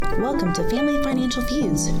Welcome to Family Financial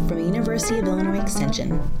Feuds from University of Illinois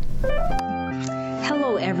Extension.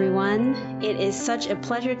 Hello, everyone. It is such a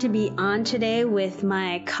pleasure to be on today with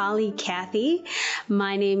my colleague, Kathy.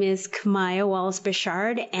 My name is Kamaya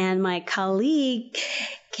Wallace-Bichard, and my colleague,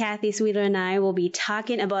 Kathy Sweeter, and I will be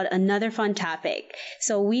talking about another fun topic.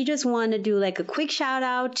 So we just want to do like a quick shout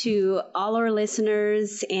out to all our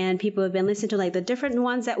listeners and people who have been listening to like the different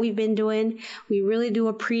ones that we've been doing. We really do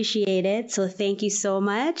appreciate it. So thank you so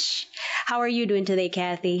much. How are you doing today,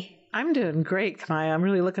 Kathy? I'm doing great, Kamaya. I'm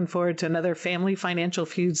really looking forward to another Family Financial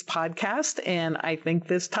Feuds podcast, and I think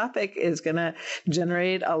this topic is going to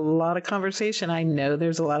generate a lot of conversation. I know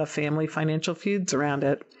there's a lot of family financial feuds around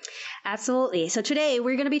it. Absolutely. So today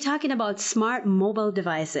we're going to be talking about smart mobile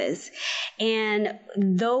devices. And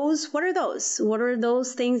what are those? What are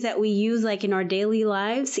those things that we use like in our daily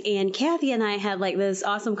lives? And Kathy and I had like this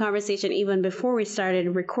awesome conversation even before we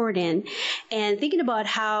started recording and thinking about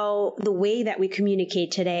how the way that we communicate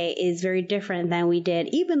today is very different than we did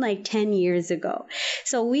even like 10 years ago.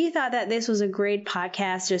 So we thought that this was a great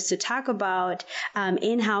podcast just to talk about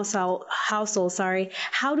household,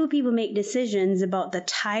 how do people make decisions about the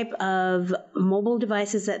type of mobile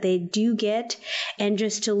devices that they do get, and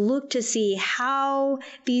just to look to see how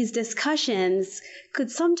these discussions could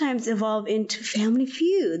sometimes evolve into family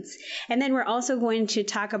feuds. And then we're also going to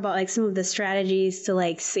talk about like some of the strategies to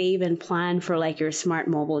like save and plan for like your smart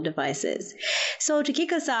mobile devices. So to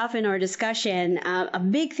kick us off in our discussion, a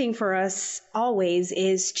big thing for us always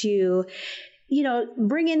is to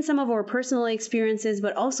bring in some of our personal experiences,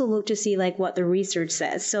 but also look to see like what the research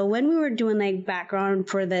says. So when we were doing like background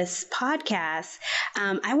for this podcast,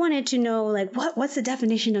 I wanted to know like what's the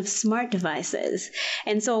definition of smart devices?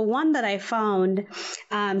 And so one that I found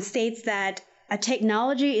states that a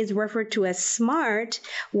technology is referred to as smart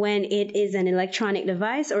when it is an electronic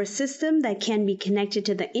device or system that can be connected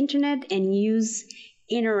to the internet and use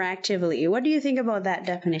interactively. What do you think about that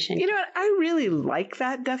definition? You know what? I really like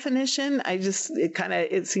that definition.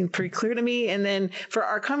 It seemed pretty clear to me. And then for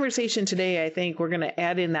our conversation today, I think we're going to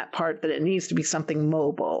add in that part that it needs to be something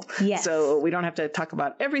mobile. Yes. So we don't have to talk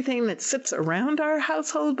about everything that sits around our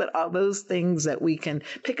household, but all those things that we can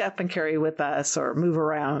pick up and carry with us or move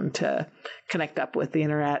around to connect up with the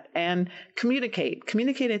internet and communicate.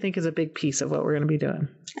 Communicate, I think, is a big piece of what we're going to be doing.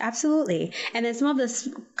 Absolutely. And then some of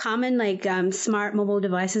the common smart mobile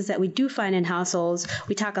devices that we do find in households,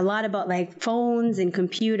 we talk a lot about like phones and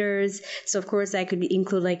computers. So of course that could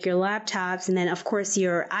include like your laptops, and then of course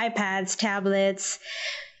your iPads, tablets,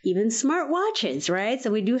 even smart watches, right?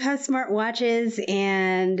 So we do have smart watches,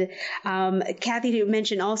 and Kathy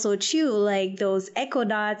mentioned also too, like those Echo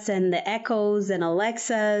Dots and the Echoes and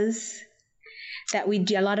Alexas that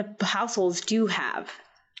a lot of households do have.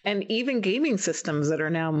 And even gaming systems that are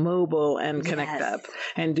now mobile and connect up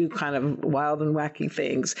and do kind of wild and wacky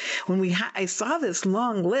things. When I saw this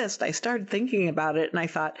long list, I started thinking about it and I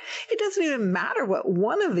thought, it doesn't even matter what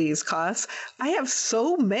one of these costs. I have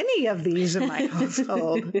so many of these in my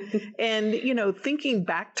household. And, thinking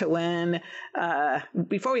back to when,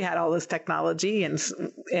 before we had all this technology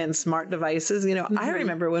and smart devices, I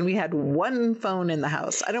remember when we had one phone in the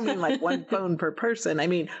house. I don't mean like one phone per person. I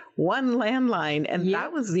mean, one landline. And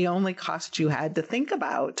that was the only cost you had to think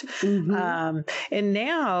about. Mm-hmm. And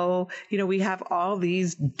now, we have all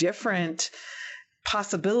these different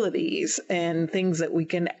possibilities and things that we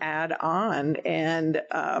can add on. And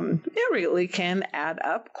it really can add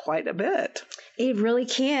up quite a bit. It really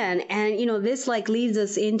can. And, this leads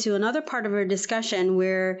us into another part of our discussion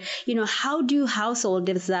where, how do households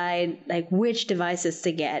decide which devices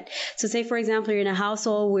to get? So say, for example, you're in a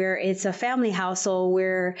household where it's a family household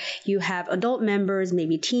where you have adult members,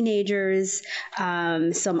 maybe teenagers,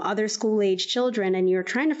 some other school-age children, and you're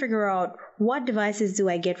trying to figure out what devices do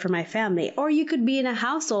I get for my family? Or you could be in a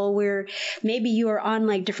household where maybe you are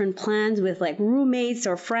on different plans with roommates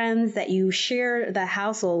or friends that you share the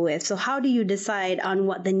household with. So how do you decide on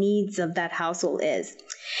what the needs of that household is?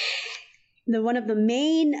 One of the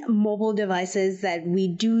main mobile devices that we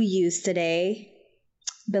do use today,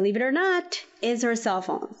 believe it or not, is our cell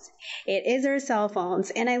phones. It is our cell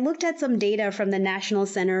phones. And I looked at some data from the National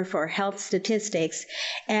Center for Health Statistics,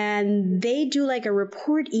 and they do a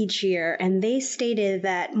report each year, and they stated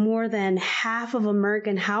that more than half of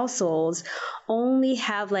American households only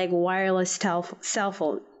have wireless cell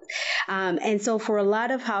phone. And so for a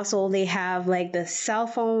lot of households, they have like the cell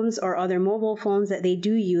phones or other mobile phones that they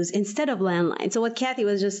do use instead of landline. So what Kathy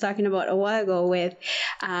was just talking about a while ago with,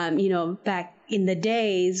 back in the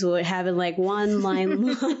days, we're having like one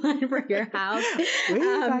line for your house. Way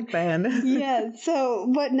back then. Yeah. So,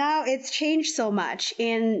 but now it's changed so much.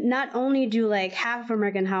 And not only do like half of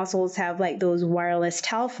American households have like those wireless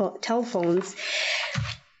telephones,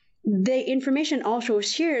 the information also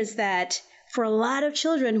shares that for a lot of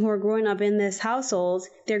children who are growing up in this households,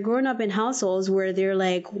 they're growing up in households where they're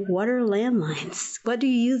like, what are landlines? What do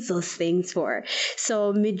you use those things for?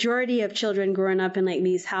 So majority of children growing up in like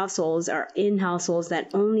these households are in households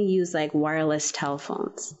that only use like wireless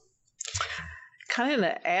telephones. Kind of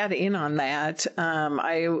to add in on that,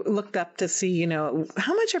 I looked up to see,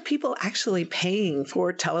 how much are people actually paying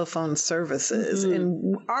for telephone services? Mm-hmm.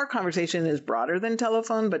 And our conversation is broader than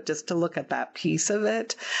telephone, but just to look at that piece of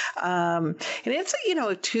it. And it's,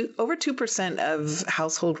 over 2% of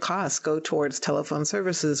household costs go towards telephone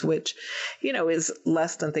services, which, is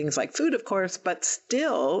less than things like food, of course, but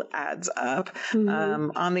still adds up.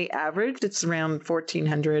 Mm-hmm. On the average, it's around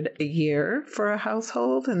 $1,400 a year for a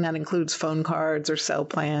household, and that includes phone cards or cell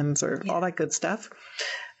plans or all that good stuff.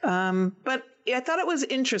 But I thought it was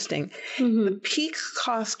interesting. Mm-hmm. The peak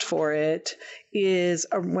cost for it is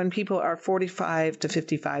when people are 45 to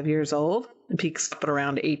 55 years old. It peaks up at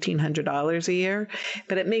around $1,800 a year.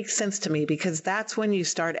 But it makes sense to me because that's when you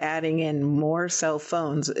start adding in more cell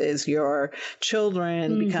phones as your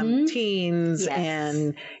children mm-hmm. become teens. Yes.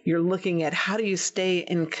 And you're looking at how do you stay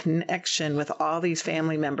in connection with all these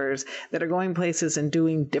family members that are going places and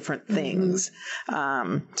doing different things.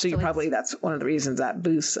 Mm-hmm. So that's one of the reasons that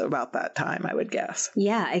boosts about that time, I would guess.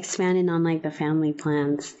 Yeah, expanding on like the family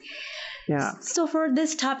plans. Yeah. So for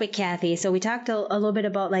this topic, Kathy, so we talked a little bit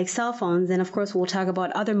about like cell phones, and of course we'll talk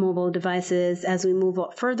about other mobile devices as we move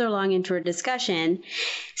further along into our discussion.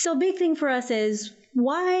 So big thing for us is,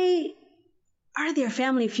 why are there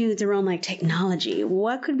family feuds around like technology?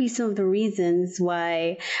 What could be some of the reasons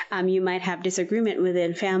why you might have disagreement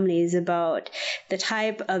within families about the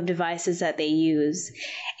type of devices that they use?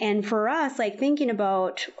 And for us, like thinking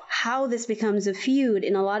about how this becomes a feud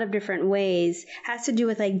in a lot of different ways has to do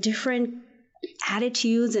with like different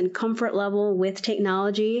attitudes and comfort level with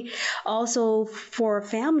technology. Also for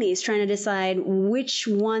families trying to decide which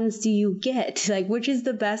ones do you get, like which is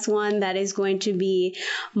the best one that is going to be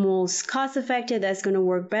most cost effective, that's going to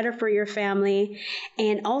work better for your family.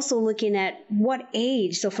 And also looking at what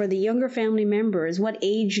age. So for the younger family members, what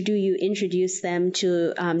age do you introduce them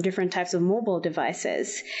to different types of mobile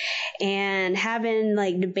devices, and having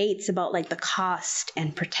like debates about like the cost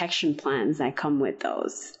and protection plans that come with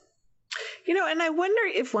those. And I wonder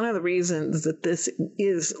if one of the reasons that this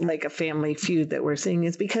is like a family feud that we're seeing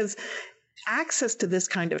is because access to this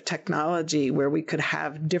kind of technology where we could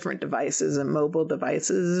have different devices and mobile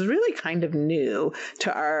devices is really kind of new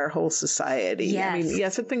to our whole society. Yes. I mean,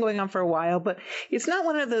 yes, it's been going on for a while, but it's not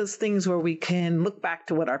one of those things where we can look back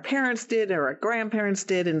to what our parents did or our grandparents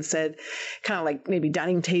did and said, kind of like maybe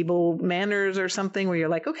dining table manners or something where you're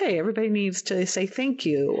like, okay, everybody needs to say thank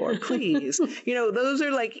you or please. Those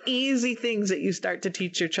are like easy things that you start to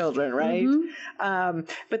teach your children, right? Mm-hmm.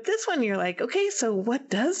 But this one, you're like, okay, so what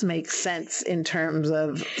does make sense in terms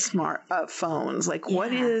of smart phones? Like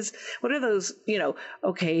what are those,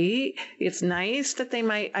 okay, it's nice that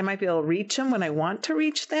I might be able to reach them when I want to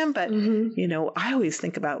reach them. But, mm-hmm. I always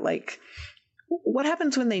think about like, what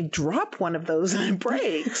happens when they drop one of those and it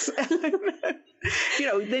breaks?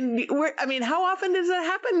 Then how often does that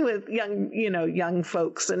happen with young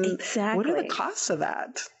folks? And exactly. What are the costs of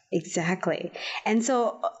that? Exactly. And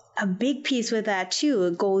so a big piece with that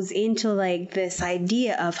too goes into like this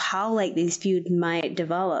idea of how like these feuds might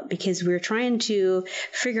develop, because we're trying to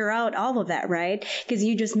figure out all of that, right? Because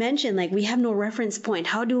you just mentioned like we have no reference point.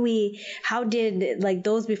 How did like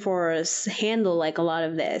those before us handle like a lot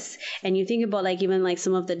of this? And you think about like even like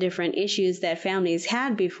some of the different issues that families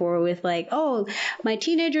had before with like, oh, my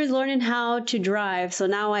teenager's learning how to drive, so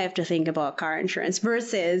now I have to think about car insurance,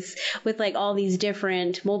 versus with like all these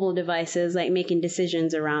different mobile devices like making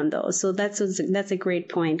decisions around those. So that's a great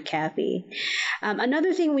point, Kathy.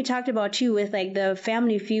 Another thing we talked about too with like the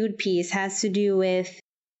family feud piece has to do with,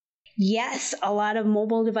 yes, a lot of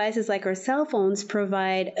mobile devices like our cell phones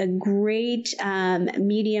provide a great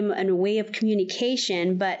medium and a way of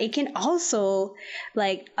communication, but it can also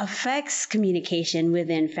like affects communication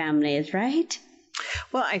within families, right?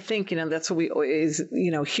 Well, I think, that's what we always,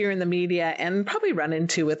 hear in the media and probably run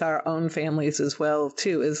into with our own families as well,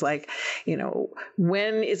 too, is like,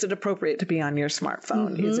 when is it appropriate to be on your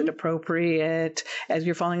smartphone? Is it appropriate as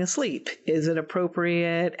you're falling asleep? Is it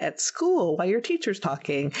appropriate at school while your teacher's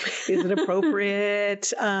talking? Is it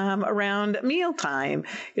appropriate around mealtime?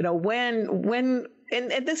 When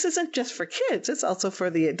And this isn't just for kids. It's also for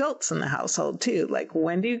the adults in the household, too. Like,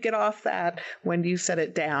 when do you get off that? When do you set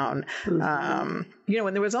it down? When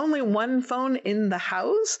there was only one phone in the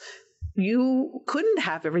house, you couldn't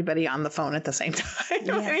have everybody on the phone at the same time.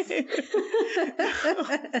 Yes.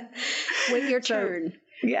 Wait your turn.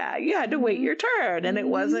 Yeah, you had to wait your turn. And it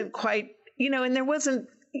wasn't quite, and there wasn't,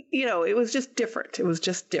 it was just different. It was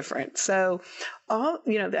just different. So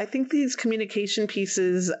I think these communication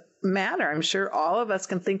pieces matter. I'm sure all of us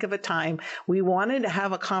can think of a time we wanted to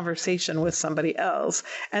have a conversation with somebody else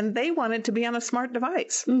and they wanted to be on a smart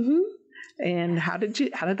device. And how did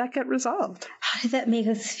that get resolved? How did that make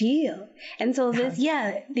us feel? And so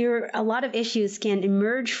there are a lot of issues can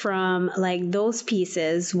emerge from like those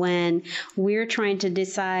pieces when we're trying to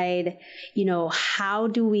decide, how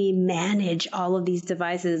do we manage all of these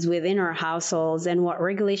devices within our households and what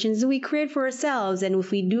regulations do we create for ourselves? And if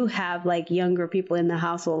we do have like younger people in the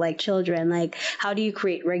household, like children, like how do you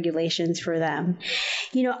create regulations for them?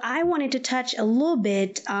 I wanted to touch a little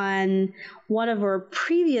bit on one of our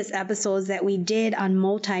previous episodes that we did on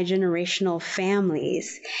multi-generational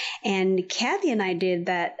families. And Kathy and I did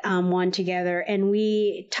that one together, and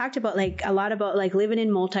we talked about a lot about living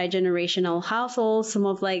in multi-generational households, some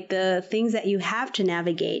of the things that you have to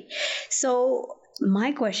navigate. So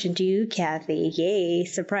my question to you, Kathy, yay,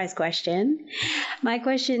 surprise question. My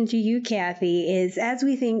question to you, Kathy, is as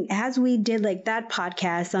we did that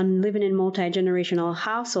podcast on living in multi-generational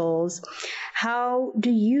households, how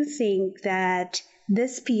do you think that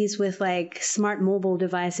this piece with smart mobile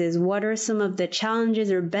devices, what are some of the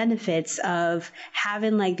challenges or benefits of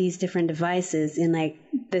having these different devices in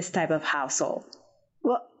this type of household?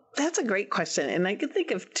 Well, that's a great question. And I could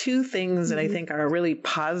think of two things that I think are really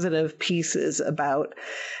positive pieces about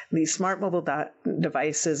these smart mobile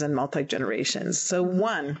devices and multi-generations. So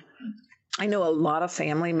one, I know a lot of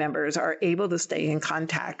family members are able to stay in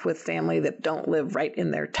contact with family that don't live right in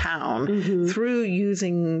their town through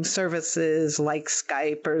using services like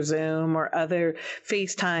Skype or Zoom or other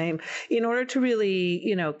FaceTime in order to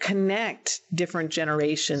really, connect different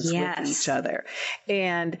generations with each other.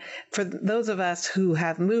 And for those of us who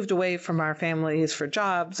have moved away from our families for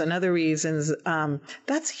jobs and other reasons,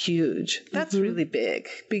 that's huge. That's really big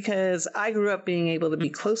because I grew up being able to be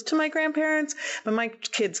close to my grandparents, but my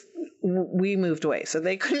kids, we moved away, so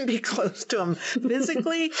they couldn't be close to them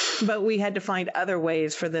physically, but we had to find other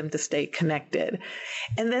ways for them to stay connected.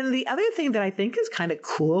 And then the other thing that I think is kind of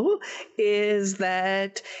cool is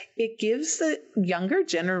that it gives the younger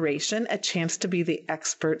generation a chance to be the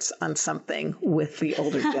experts on something with the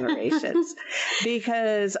older generations.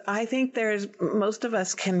 Because I think most of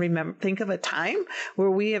us can think of a time where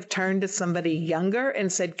we have turned to somebody younger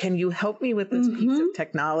and said, can you help me with this piece of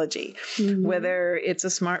technology? Whether it's a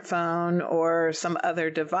smartphone or some other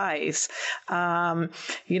device. My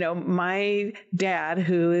dad,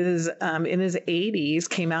 who is in his 80s,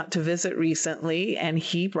 came out to visit recently, and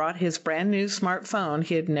he brought his brand new smartphone.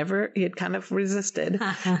 He had kind of resisted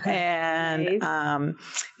and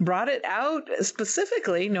brought it out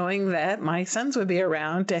specifically knowing that my sons would be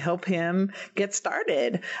around to help him get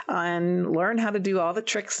started and learn how to do all the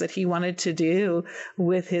tricks that he wanted to do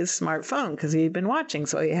with his smartphone because he'd been watching.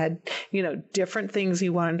 So he had, different things he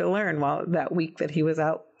wanted to learn while that week that he was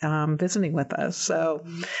out visiting with us. So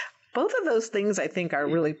both of those things, I think, are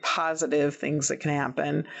really positive things that can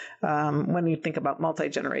happen when you think about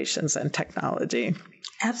multi-generations and technology.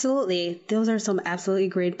 Absolutely. Those are some absolutely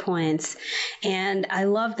great points. And I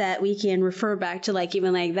love that we can refer back to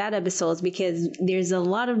even that episodes because there's a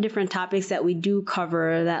lot of different topics that we do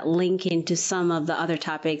cover that link into some of the other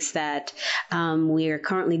topics that we are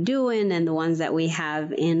currently doing and the ones that we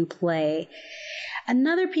have in play.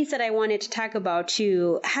 Another piece that I wanted to talk about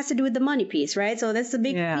too has to do with the money piece, right? So that's the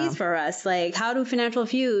big piece for us. How do financial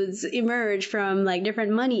feuds emerge from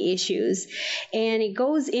different money issues? And it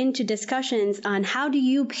goes into discussions on how do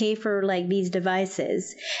you pay for these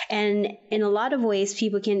devices? And in a lot of ways,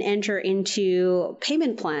 people can enter into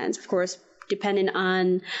payment plans, of course, depending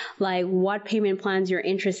on what payment plans you're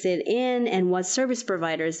interested in and what service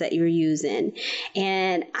providers that you're using.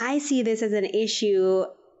 And I see this as an issue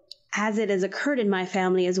as it has occurred in my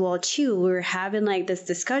family as well, too. We're having this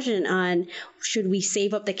discussion on should we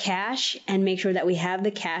save up the cash and make sure that we have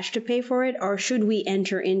the cash to pay for it, or should we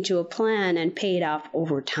enter into a plan and pay it off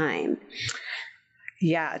over time?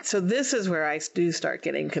 Yeah. So this is where I do start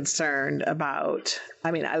getting concerned about,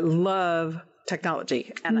 I mean, I love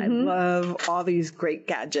technology and I love all these great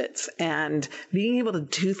gadgets and being able to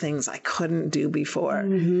do things I couldn't do before.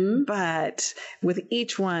 But with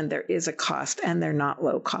each one, there is a cost and they're not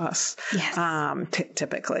low costs,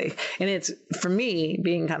 typically. And it's, for me,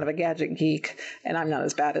 being kind of a gadget geek, and I'm not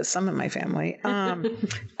as bad as some in my family,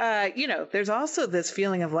 there's also this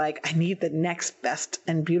feeling of like, I need the next best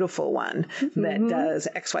and beautiful one that does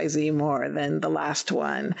XYZ more than the last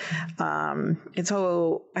one. And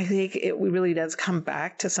so I think it really does come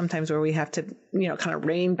back to sometimes where we have to, kind of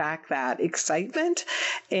rein back that excitement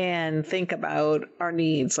and think about our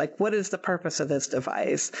needs. Like, what is the purpose of this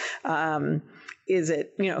device? Is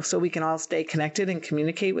it, so we can all stay connected and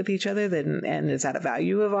communicate with each other? And is that a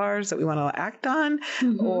value of ours that we want to act on?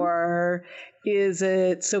 Or is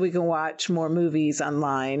it so we can watch more movies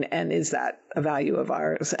online? And is that a value of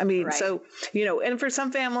ours? I mean, so, and for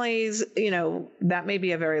some families, that may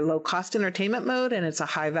be a very low cost entertainment mode and it's a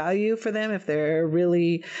high value for them if they're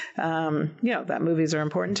really, that movies are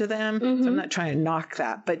important to them. So I'm not trying to knock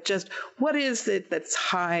that, but just what is it that's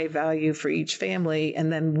high value for each family?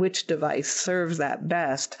 And then which device serves that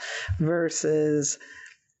best versus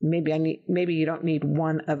maybe you don't need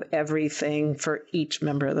one of everything for each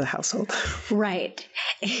member of the household. Right.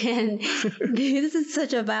 And this is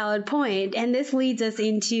such a valid point. And this leads us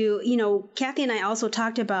into, Kathy and I also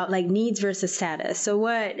talked about like needs versus status. So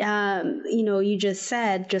what, you just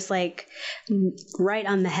said, just like right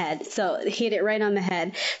on the head. So hit it right on the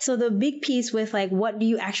head. So the big piece with like, what do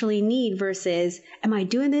you actually need versus, am I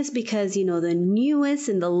doing this because, the newest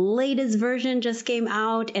and the latest version just came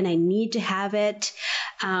out and I need to have it?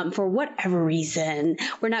 For whatever reason.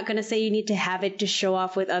 We're not going to say you need to have it to show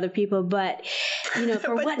off with other people, but,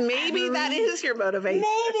 for but maybe that is your motivation.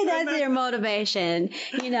 Maybe that's your motivation,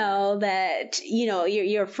 that,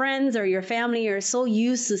 your friends or your family are so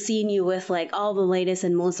used to seeing you with like all the latest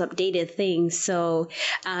and most updated things. So,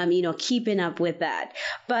 keeping up with that.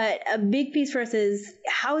 But a big piece versus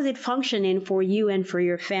how is it functioning for you and for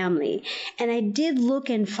your family? And I did look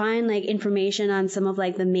and find like information on some of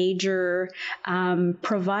like the major,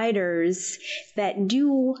 providers that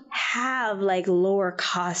do have like lower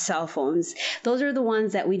cost cell phones. Those are the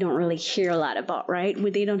ones that we don't really hear a lot about, right?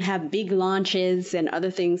 They don't have big launches and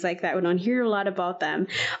other things like that. We don't hear a lot about them.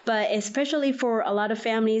 But especially for a lot of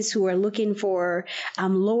families who are looking for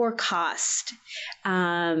lower cost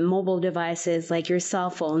mobile devices like your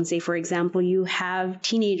cell phone. Say, for example, you have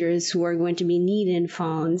teenagers who are going to be needing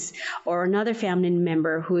phones or another family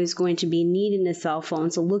member who is going to be needing a cell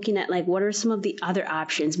phone. So looking at like what are some of the other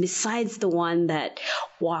options besides the one that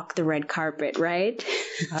walk the red carpet, right?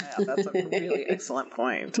 That's a really excellent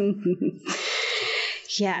point.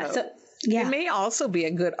 Yeah. It may also be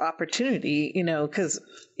a good opportunity, because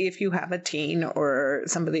if you have a teen or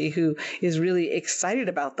somebody who is really excited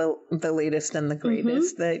about the latest and the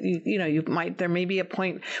greatest, that there may be a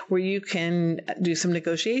point where you can do some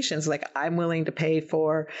negotiations. Like, I'm willing to pay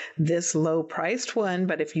for this low priced one,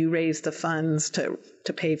 but if you raise the funds to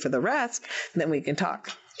pay for the rest, then we can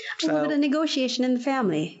talk. A little bit of negotiation in the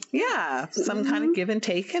family. Yeah, some kind of give and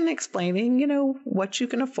take and explaining, what you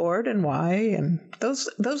can afford and why. And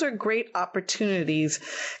those are great opportunities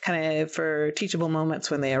kind of for teachable moments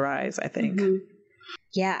when they arise, I think.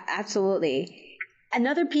 Yeah, absolutely.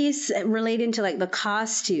 Another piece relating to like the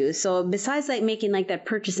cost too. So besides like making like that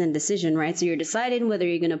purchasing decision, right? So you're deciding whether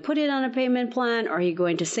you're going to put it on a payment plan or you're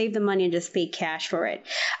going to save the money and just pay cash for it.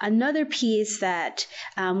 Another piece that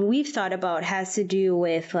we've thought about has to do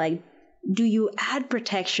with like, do you add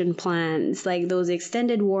protection plans, like those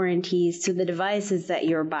extended warranties to the devices that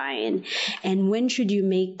you're buying? And when should you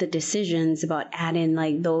make the decisions about adding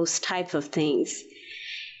like those types of things?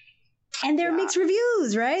 And there are mixed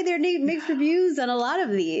reviews, right? There are mixed reviews on a lot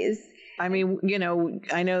of these. I mean,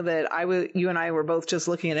 I know that you and I were both just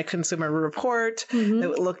looking at a consumer report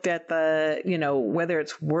that looked at the, whether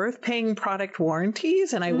it's worth paying product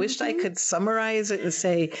warranties. And I wished I could summarize it and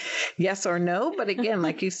say yes or no. But again,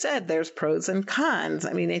 like you said, there's pros and cons.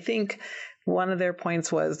 I mean, I think one of their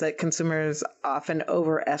points was that consumers often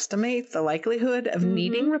overestimate the likelihood of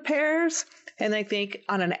needing repairs. And I think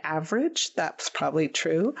on an average, that's probably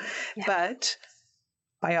true. Yeah. But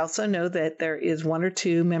I also know that there is one or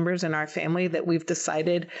two members in our family that we've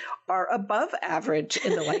decided are above average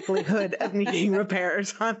in the likelihood of needing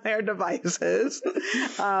repairs on their devices.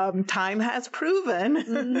 Time has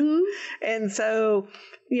proven. And so,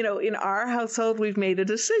 in our household, we've made a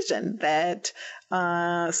decision that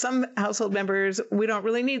some household members, we don't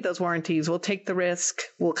really need those warranties. We'll take the risk.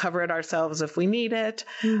 We'll cover it ourselves if we need it.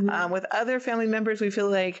 With other family members, we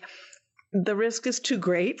feel like the risk is too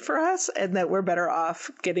great for us and that we're better off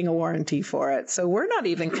getting a warranty for it. So we're not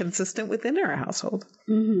even consistent within our household.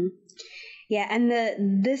 Mm-hmm. Yeah,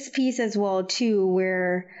 and this piece as well too,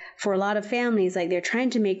 where for a lot of families, like they're trying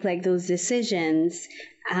to make like those decisions.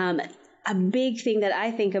 A big thing that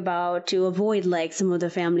I think about to avoid like some of the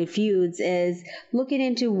family feuds is looking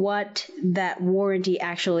into what that warranty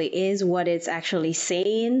actually is, what it's actually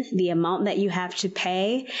saying, the amount that you have to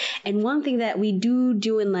pay. And one thing that we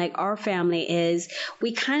do in like our family is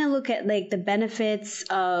we kind of look at like the benefits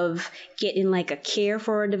of getting like a care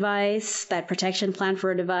for a device, that protection plan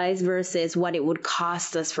for a device versus what it would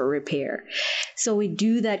cost us for repair. So we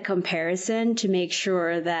do that comparison to make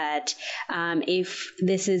sure that if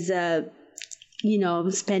this is a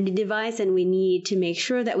spendy device and we need to make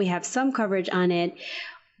sure that we have some coverage on it,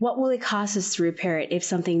 what will it cost us to repair it if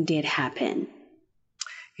something did happen?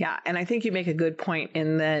 Yeah, and I think you make a good point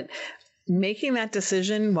in that making that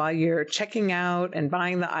decision while you're checking out and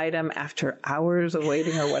buying the item after hours of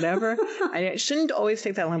waiting or whatever, it shouldn't always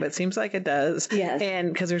take that long, but it seems like it does. Yes.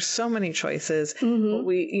 And because there's so many choices,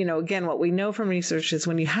 Mm-hmm. what we know from research is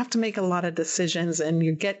when you have to make a lot of decisions and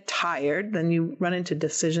you get tired, then you run into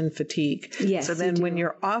decision fatigue. Yes, so then when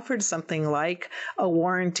you're offered something like a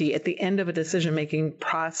warranty at the end of a decision-making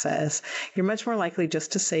process, you're much more likely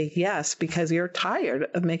just to say yes because you're tired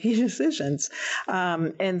of making decisions.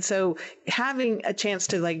 And so having a chance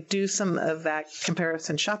to like do some of that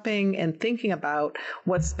comparison shopping and thinking about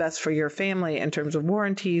what's best for your family in terms of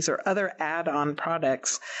warranties or other add-on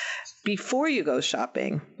products before you go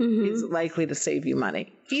shopping is likely to save you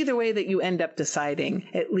money. Either way that you end up deciding,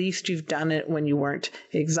 at least you've done it when you weren't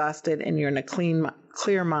exhausted and you're in a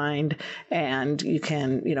clear mind and you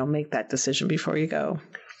can, make that decision before you go.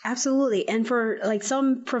 Absolutely. And for like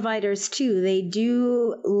some providers too, they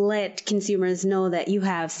do let consumers know that you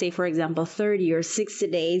have, say, for example, 30 or 60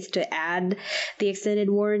 days to add the extended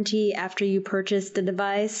warranty after you purchase the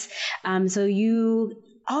device. So you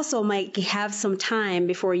also might have some time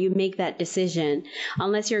before you make that decision,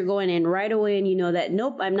 unless you're going in right away and you know that,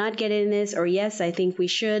 nope, I'm not getting this, or yes, I think we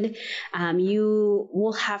should. You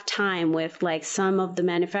will have time with like some of the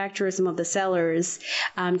manufacturers, some of the sellers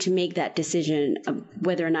to make that decision of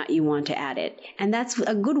whether or not you want to add it. And that's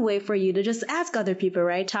a good way for you to just ask other people,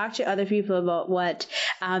 right? Talk to other people about what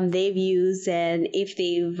they've used and if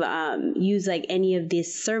they've used like any of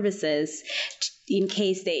these services in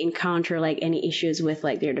case they encounter like any issues with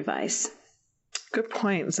like their device. Good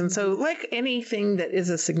points. And so like anything that is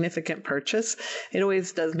a significant purchase, it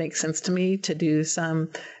always does make sense to me to do some,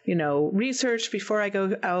 research before I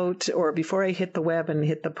go out or before I hit the web and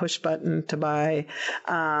hit the push button to buy.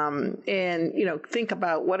 And, think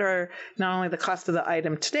about what are not only the cost of the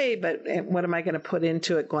item today, but what am I going to put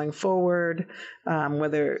into it going forward?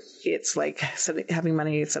 Whether it's like having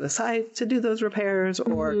money set aside to do those repairs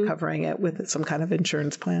or covering it with some kind of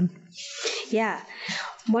insurance plan. Yeah.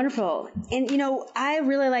 Wonderful. And, I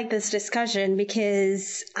really like this discussion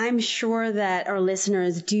because I'm sure that our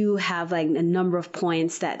listeners do have like a number of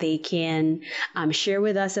points that they can share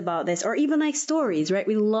with us about this, or even like stories, right?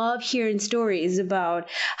 We love hearing stories about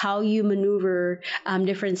how you maneuver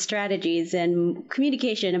different strategies and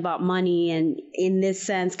communication about money, and in this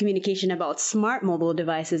sense, communication about smart mobile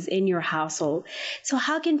devices in your household. So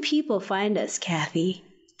how can people find us, Kathy?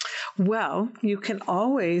 Well, you can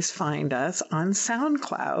always find us on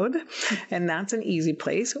SoundCloud, and that's an easy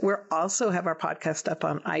place. We also have our podcast up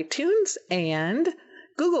on iTunes and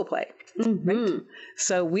Google Play. Right?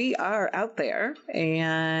 So we are out there,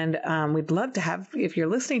 and we'd love to have, if you're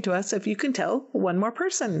listening to us, if you can tell one more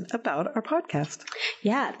person about our podcast.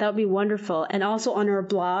 Yeah, that would be wonderful. And also on our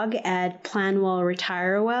blog at Plan Well,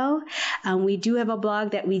 Retire Well, we do have a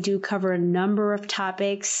blog that we do cover a number of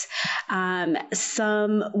topics.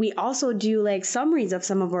 We also do like summaries of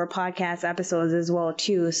some of our podcast episodes as well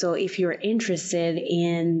too. So if you're interested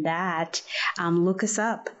in that, look us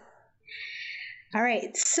up. All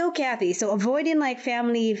right. So, Kathy, avoiding like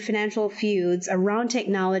family financial feuds around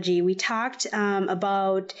technology, we talked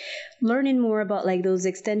about learning more about like those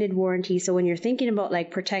extended warranties. So when you're thinking about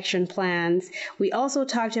like protection plans, we also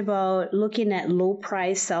talked about looking at low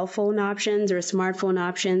price cell phone options or smartphone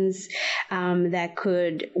options that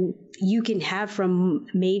you can have from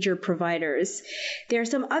major providers. There are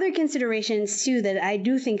some other considerations too that I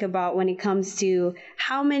do think about when it comes to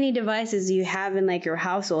how many devices you have in like your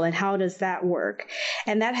household and how does that work.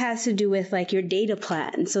 And that has to do with like your data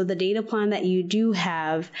plan. So the data plan that you do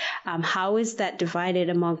have, how is that divided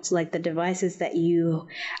amongst like with the devices that you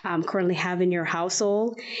currently have in your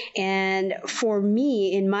household. And for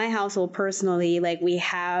me, in my household personally, like we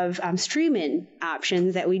have streaming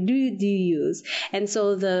options that we do use. And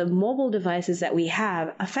so the mobile devices that we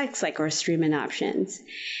have affects like our streaming options.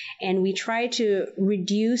 And we try to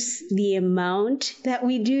reduce the amount that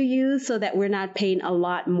we do use so that we're not paying a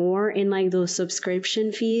lot more in like those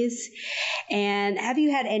subscription fees. And have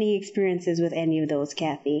you had any experiences with any of those,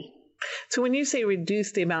 Kathy? So when you say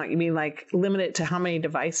reduce the amount, you mean like limit it to how many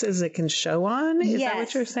devices it can show on? Is that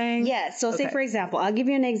what you're saying? Yes. So say, for example, I'll give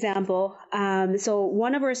you an example. So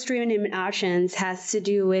one of our streaming options has to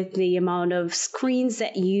do with the amount of screens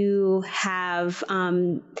that you have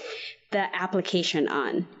the application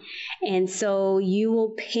on. And so you will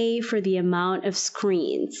pay for the amount of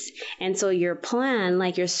screens. And so your plan,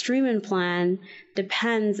 like your streaming plan,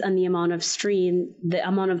 depends on the amount of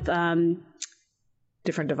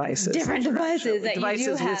different devices. Different devices that devices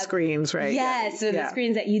you do have. With screens, right? Yes, so the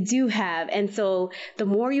screens that you do have. And so the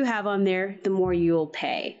more you have on there, the more you'll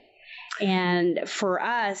pay. And for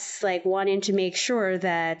us, like wanting to make sure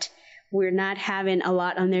that we're not having a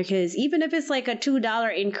lot on there, because even if it's like a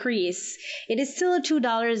 $2 increase, it is still a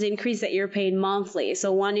 $2 increase that you're paying monthly.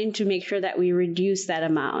 So wanting to make sure that we reduce that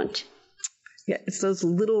amount. Yeah, it's those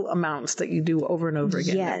little amounts that you do over and over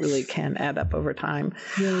again that really can add up over time.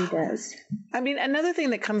 It really does. I mean, another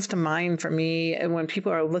thing that comes to mind for me, and when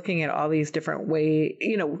people are looking at all these different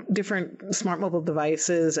different smart mobile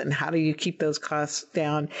devices and how do you keep those costs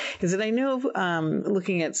down, is that I know,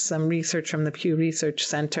 looking at some research from the Pew Research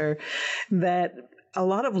Center, that a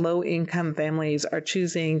lot of low-income families are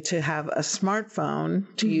choosing to have a smartphone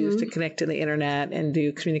to use to connect to the internet and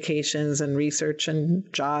do communications and research and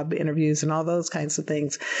job interviews and all those kinds of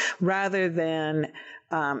things, rather than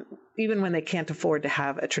even when they can't afford to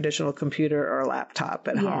have a traditional computer or a laptop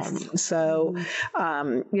at home. So,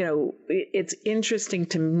 it's interesting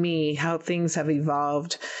to me how things have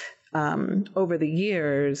evolved over the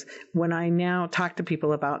years. When I now talk to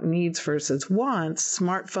people about needs versus wants,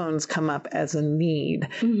 smartphones come up as a need,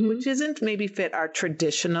 which isn't maybe fit our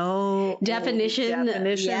traditional definition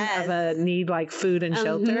of a need like food and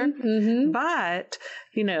shelter. But,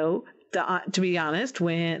 to be honest,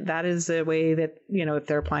 when that is the way that, if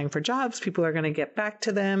they're applying for jobs, people are going to get back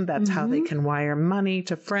to them. That's how they can wire money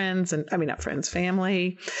to friends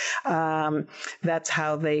family. That's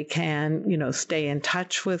how they can, stay in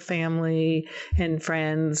touch with family and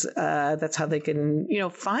friends. That's how they can,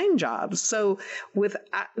 find jobs. So with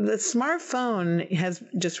the smartphone has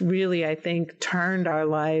just really, I think, turned our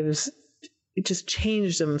lives. It just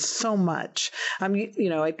changed them so much. I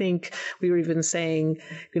think we were even saying,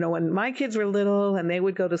 when my kids were little and they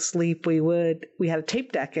would go to sleep, we had a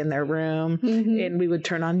tape deck in their room and we would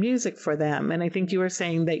turn on music for them. And I think you were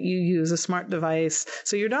saying that you use a smart device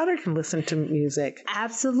so your daughter can listen to music.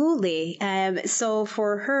 Absolutely. So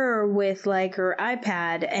for her with like her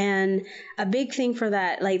iPad, and a big thing for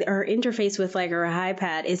that, like her interface with like her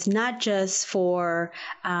iPad is not just for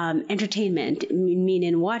entertainment,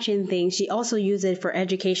 meaning watching things. She also use it for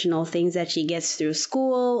educational things that she gets through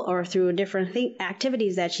school or through different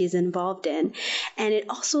activities that she's involved in. And it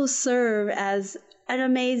also serves as an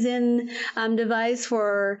amazing device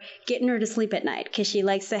for getting her to sleep at night, because she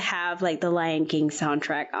likes to have like the Lion King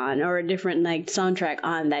soundtrack on or a different like soundtrack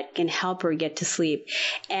on that can help her get to sleep.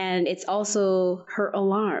 And it's also her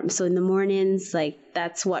alarm. So in the mornings, like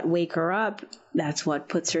that's what wake her up. That's what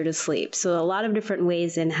puts her to sleep. So a lot of different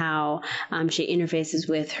ways in how she interfaces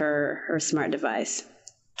with her smart device.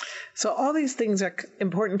 So all these things are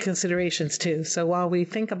important considerations too. So while we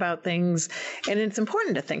think about things, and it's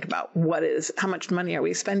important to think about how much money are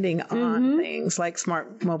we spending on things like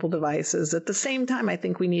smart mobile devices, at the same time, I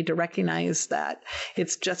think we need to recognize that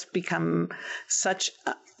it's just become such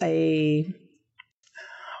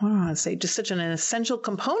just such an essential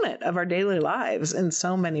component of our daily lives in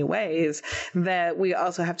so many ways that we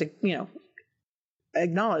also have to,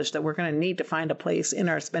 acknowledge that we're going to need to find a place in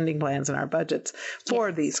our spending plans and our budgets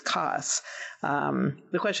for these costs.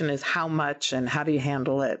 The question is how much and how do you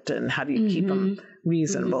handle it and how do you keep them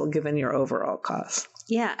reasonable given your overall costs?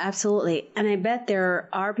 Yeah, absolutely. And I bet there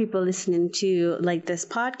are people listening to like this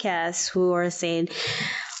podcast who are saying,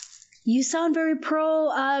 you sound very pro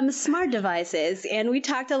smart devices. And we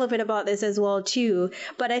talked a little bit about this as well, too.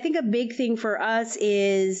 But I think a big thing for us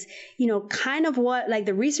is, kind of what like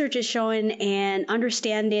the research is showing and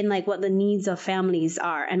understanding like what the needs of families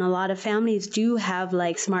are. And a lot of families do have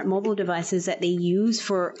like smart mobile devices that they use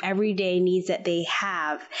for everyday needs that they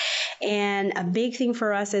have. And a big thing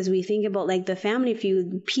for us as we think about like the family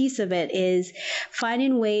feud piece of it is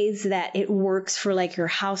finding ways that it works for like your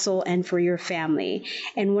household and for your family.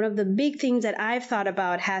 And one of the big things that I've thought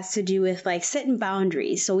about has to do with like setting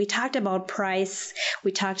boundaries. So we talked about price,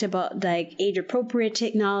 we talked about like age appropriate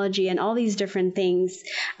technology and all these different things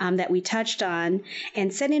that we touched on.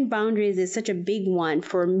 And setting boundaries is such a big one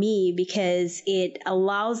for me because it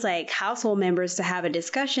allows like household members to have a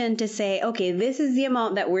discussion to say, okay, this is the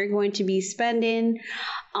amount that we're going to be spending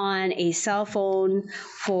on a cell phone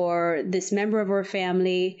for this member of our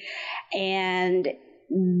family. And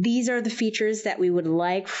these are the features that we would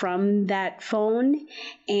like from that phone,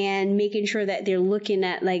 and making sure that they're looking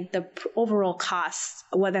at like the overall costs,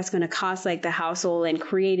 what that's going to cost like the household, and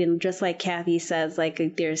creating, just like Kathy says,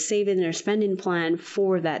 like their saving their spending plan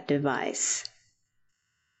for that device.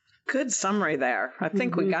 Good summary there. I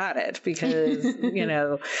think we got it because,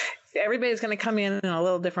 everybody's going to come in a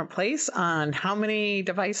little different place on how many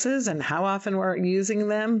devices and how often we're using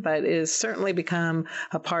them, but it has certainly become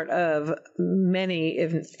a part of many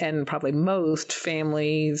and probably most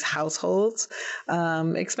families' households'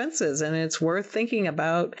 expenses. And it's worth thinking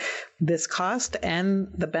about this cost and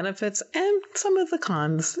the benefits and some of the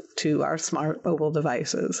cons to our smart mobile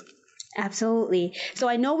devices. Absolutely. So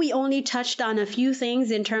I know we only touched on a few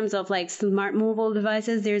things in terms of like smart mobile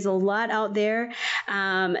devices. There's a lot out there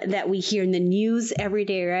that we hear in the news every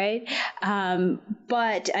day, right?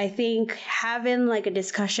 But I think having like a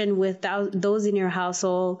discussion with those in your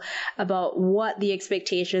household about what the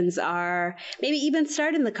expectations are, maybe even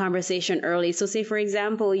starting the conversation early. So say, for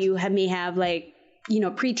example, you may have like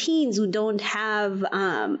preteens who don't have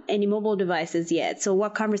any mobile devices yet. So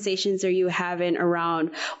what conversations are you having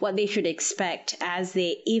around what they should expect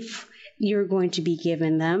if you're going to be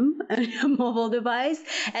giving them a mobile device,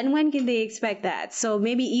 and when can they expect that? So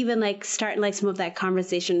maybe even like starting like some of that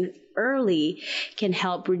conversation early can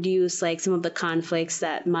help reduce like some of the conflicts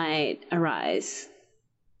that might arise.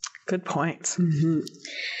 Good points.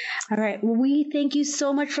 All right. Well, we thank you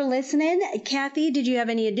so much for listening. Kathy, did you have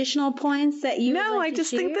any additional points that you No, I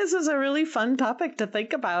just think this is a really fun topic to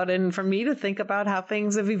think about, and for me to think about how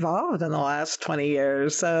things have evolved in the last 20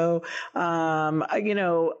 years. So,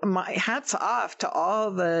 my hats off to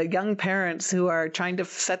all the young parents who are trying to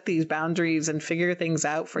set these boundaries and figure things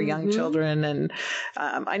out for young children. And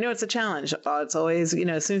I know it's a challenge. It's always,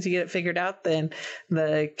 as soon as you get it figured out, then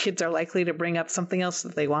the kids are likely to bring up something else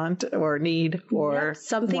that they want or need or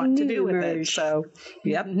something to do with it. So,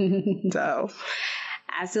 yep. So,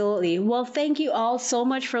 absolutely. Well, thank you all so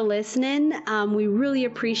much for listening. We really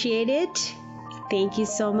appreciate it. Thank you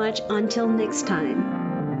so much. Until next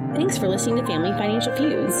time. Thanks for listening to Family Financial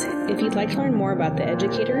Feuds. If you'd like to learn more about the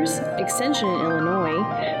Educators, Extension in Illinois,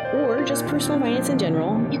 or just personal finance in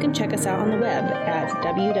general, you can check us out on the web at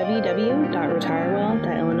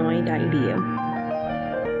www.retirewell.illinois.edu.